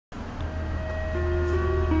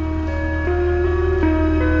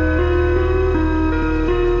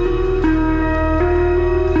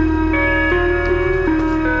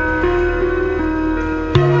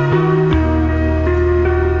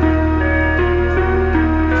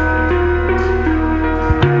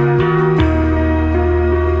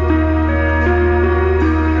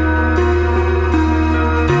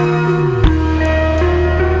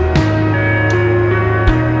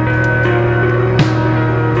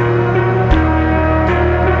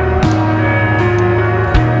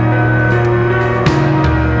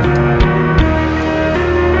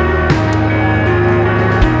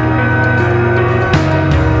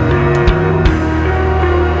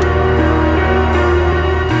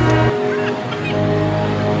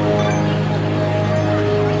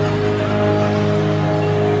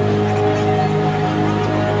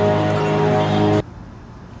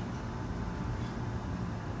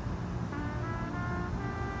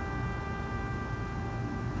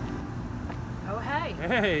Hi.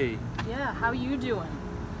 Hey. Yeah, how you doing?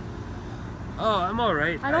 Oh, I'm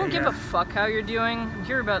alright. I don't give a fuck how you're doing. I'm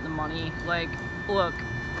here about the money. Like, look,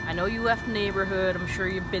 I know you left the neighborhood, I'm sure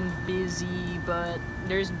you've been busy, but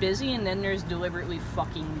there's busy and then there's deliberately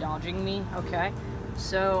fucking dodging me, okay?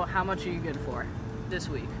 So, how much are you good for this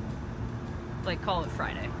week? Like, call it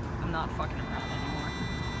Friday. I'm not fucking around anymore.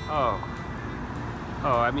 Oh,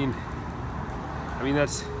 I mean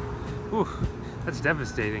that's, that's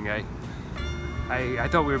devastating. I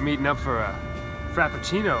thought we were meeting up for a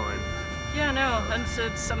frappuccino and. Yeah, no, I'm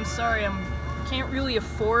sorry, can't really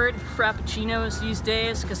afford frappuccinos these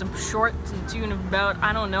days because I'm short to the tune of about,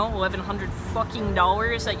 I don't know, $1,100 fucking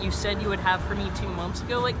dollars that you said you would have for me 2 months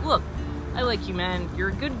ago. Like, look, I like you, man. You're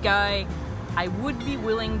a good guy. I would be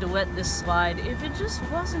willing to let this slide if it just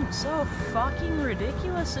wasn't so fucking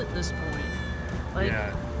ridiculous at this point. Like,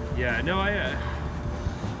 yeah, no,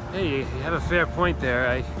 hey, you have a fair point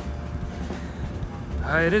there.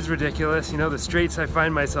 It is ridiculous, you know, the straits I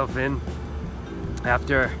find myself in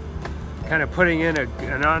after kind of putting in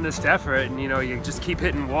an honest effort, and you know, you just keep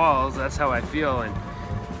hitting walls. That's how I feel, and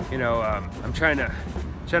you know, I'm trying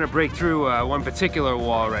to break through one particular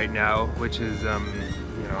wall right now, which is, you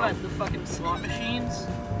know. What, the fucking slot machines?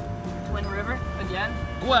 Twin River again?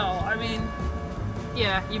 Well, I mean.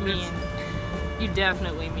 Yeah, you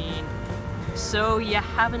definitely mean. So you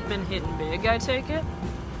haven't been hitting big, I take it?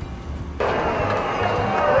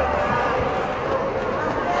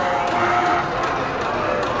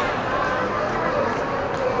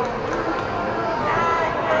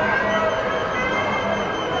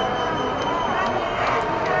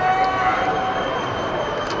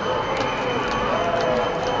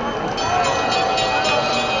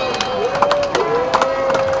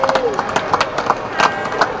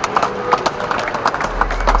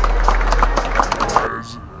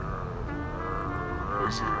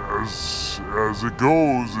 As it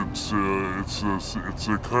goes, it's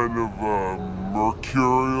a kind of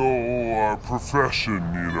mercurial profession,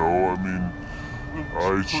 you know. I mean,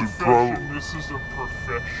 I should probably. This is a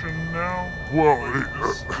profession now. Well, like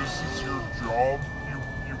this is your job.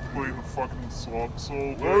 You play the fucking slot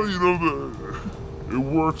soul. Well, you know, it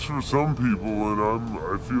works for some people, and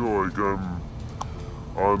I feel like I'm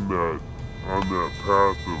on that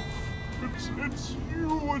path of. It's you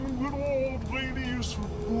and little old ladies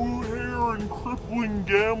with blue hair and crippling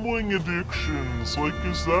gambling addictions. Like,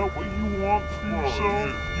 is that what you want for yourself?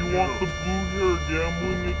 You want the blue hair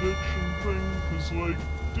gambling addiction thing? Cause like,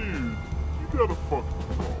 dude, you got a fucking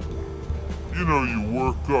problem. You know, you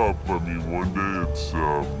work up. I mean, one day it's,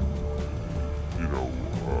 you know,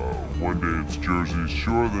 one day it's Jersey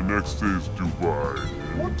Shore, the next day it's Dubai.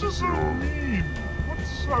 And, what does that mean? What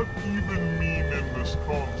does that even mean in this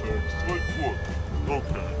context? Like, look,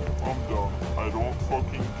 okay, I'm done. I don't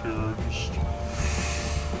fucking care, just...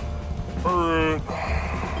 Alright.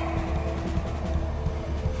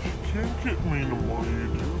 If you can't get me the money,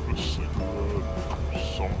 do you have a cigarette or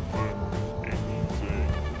something? Anything?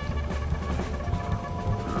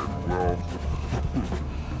 And, well,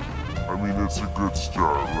 I mean, it's a good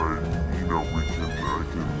start, right? You know, I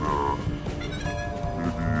can,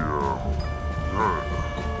 maybe, have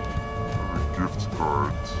a gift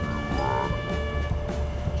card to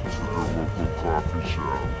the local coffee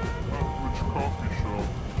shop. Which coffee shop?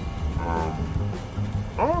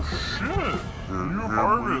 Oh shit! You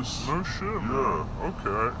harvest? No shit, man.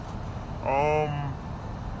 Okay.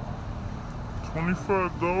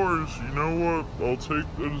 $25. You know what? I'll take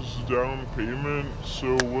that as down payment. So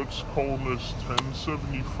let's call this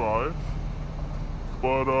 $10.75.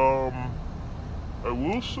 But I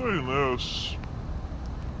will say this.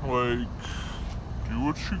 Like, do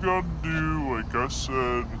what you gotta do. Like I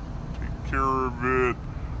said, take care of it.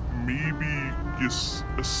 Maybe just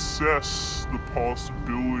assess the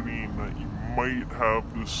possibility that you might have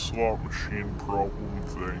this slot machine problem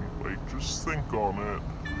thing. Like, just think on it.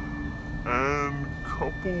 And a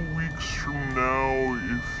couple weeks from now,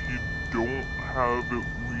 if you don't have at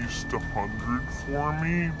least 100 for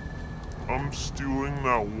me, I'm stealing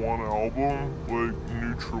that one album, like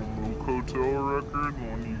Neutral Milk Hotel record, the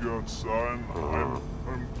one you got signed.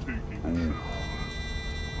 I'm taking shit on it.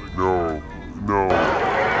 Like, No.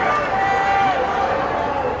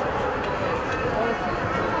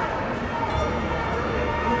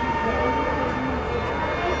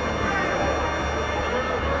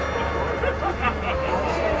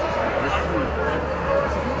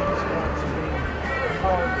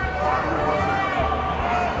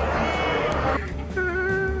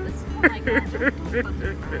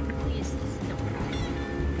 Please, just don't cry.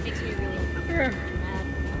 It makes me really mad.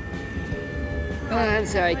 I'm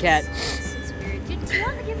sorry, Kat. This is weird. Do you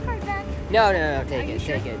want the gift card back? No, take Are you it,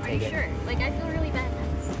 sure? take it, Are take you it. sure? Like, I feel really bad now.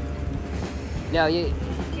 No, you're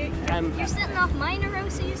You're setting off my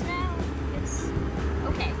neuroses now. It's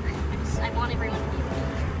okay. I want everyone to be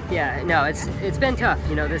okay. yeah, no, it's been tough,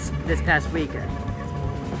 you know, this past week.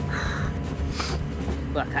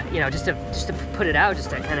 Look, you know, just to put it out, just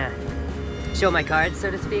to kind of show my cards, so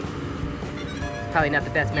to speak. Probably not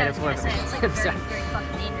the best metaphor. I was gonna say, it's like a very, very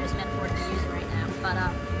fucking dangerous metaphor to be using right now. But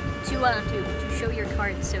to show your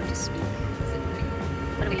cards, so to speak.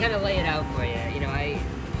 What do To we kind of lay it out for you, you know,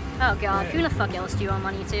 Oh god, who the fuck else do you owe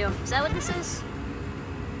money to? Is that what this is?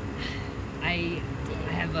 I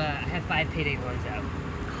have 5 payday loans out.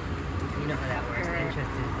 You know how that works. The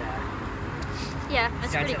interest is Yeah,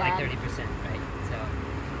 that's starts pretty at bad. like 30%, right? So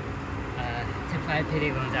took 5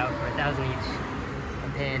 payday loans out for $1,000 each.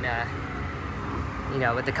 I'm paying you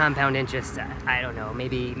know, with the compound interest, I don't know,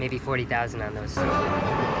 maybe 40,000 on those.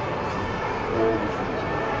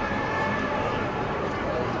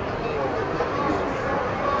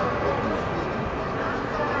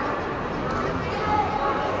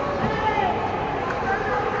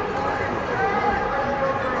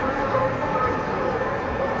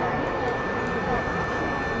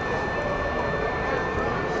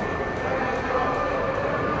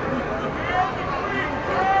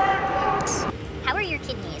 How are your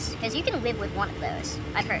kidneys? Because you can live with one of those,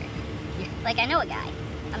 I've heard. Like, I know a guy.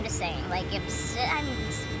 I'm just saying, like, it's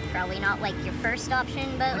probably not, like, your first option,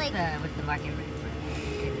 but, What's like... the market rate?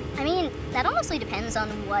 I mean, that honestly depends on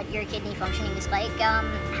what your kidney functioning is like. How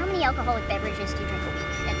many alcoholic beverages do you drink a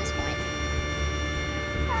week at this point?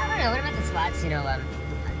 I don't know. What about the slots? You know,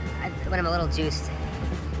 when I'm a little juiced,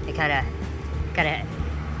 it kind of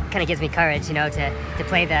gives me courage, you know, to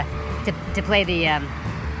play the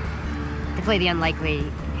unlikely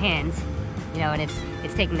hand, you know, and it's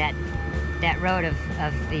taking that road of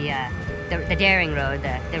the daring road,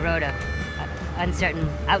 the road of uncertain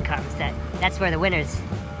outcomes. That's where the winners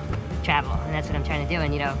travel, and that's what I'm trying to do.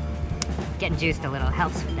 And you know, getting juiced a little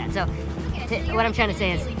helps with that. So, Okay, what I'm trying to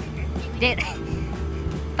say is,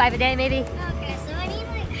 5 a day maybe. Okay, so I mean,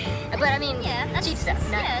 like... But I mean, yeah, that's cheap stuff.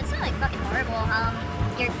 Yeah, it's not, like, fucking horrible.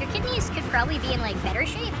 Your kidneys could probably be in, like, better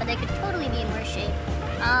shape, but they could totally be in worse shape.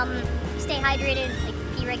 Stay hydrated, like,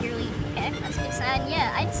 pee regularly. Okay, that's a good sign.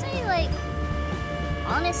 Yeah, I'd say, like,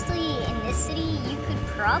 honestly, in this city, you could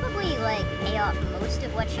probably, like, pay off most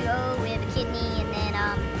of what you owe with a kidney, and then,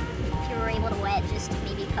 if you were able to wet, just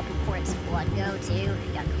maybe a couple quarts of blood go, too, if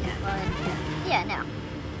you got good blood. Yeah, no.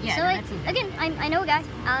 Yeah, So, no, like, that's again, I know a guy.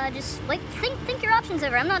 Just, like, think your options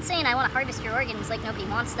over. I'm not saying I want to harvest your organs, like, nobody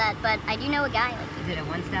wants that, but I do know a guy, like... Is it a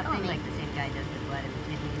one-stop Oh, thing, man. like the same guy does the blood and the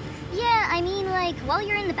kidneys? Yeah, I mean, like, while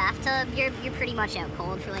you're in the bathtub, you're pretty much out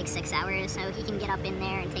cold for, like, 6 hours, so he can get up in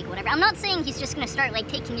there and take whatever. I'm not saying he's just gonna start, like,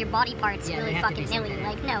 taking your body parts Yeah, really they have to fucking be nilly. something.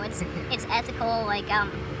 Like, no, it's ethical. Like,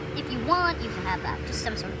 if you want, you can have just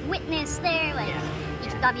some sort of witness there. Like, you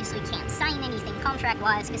obviously can't sign anything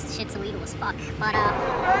contract-wise because the shit's illegal as fuck. But,